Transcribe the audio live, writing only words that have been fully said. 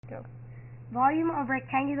Go. Volume of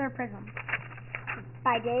rectangular prism.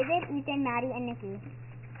 By David, Ethan, Maddie, and Nikki.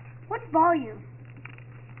 What's volume?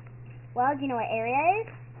 Well, do you know what area is?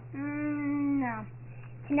 No.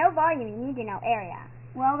 To know volume, you need to know area.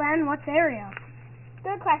 Well then, what's area?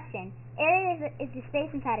 Good question. Area is the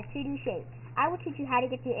space inside a 2D shape. I will teach you how to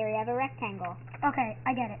get the area of a rectangle. Okay,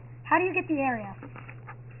 I get it. How do you get the area?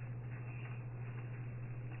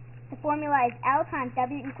 The formula is L times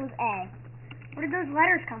W equals A. Where did those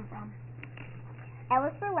letters come from? L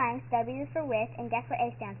is for length, W is for width, and guess what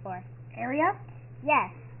A stands for? Area?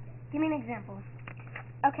 Yes. Give me an example.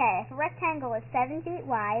 Okay, if a rectangle is 7 feet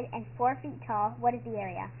wide and 4 feet tall, what is the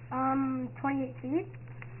area? 28 feet?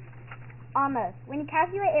 Almost. When you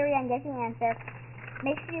calculate area and get the answer,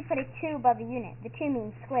 make sure you put a 2 above the unit. The 2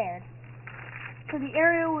 means squared. So the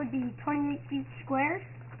area would be 28 feet squared?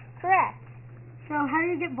 Correct. So how do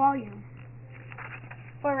you get volume?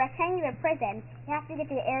 For a rectangular prism, you have to get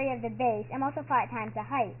the area of the base and multiply it times the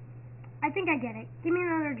height. I think I get it. Give me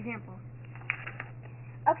another example.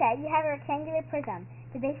 Okay, you have a rectangular prism.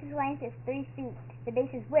 The base's length is 3 feet. The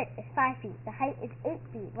base's width is 5 feet. The height is 8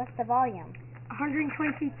 feet. What's the volume? 120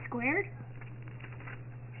 feet squared?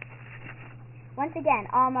 Once again,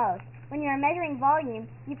 almost. When you are measuring volume,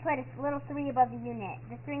 you put a little 3 above the unit.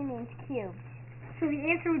 The 3 means cubed. So the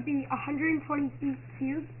answer would be 120 feet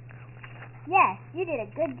cubed? Yes, you did a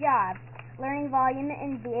good job learning volume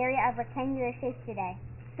and the area of rectangular shapes today.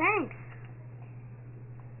 Thanks.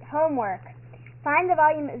 Homework. Find the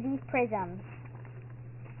volume of these prisms.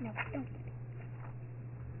 No, don't.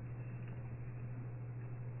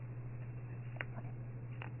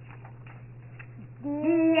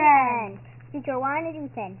 The end. Speaker 1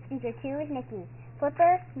 is Ethan. Speaker 2 is Nikki.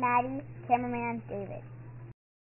 Flipper, Maddie, cameraman, David.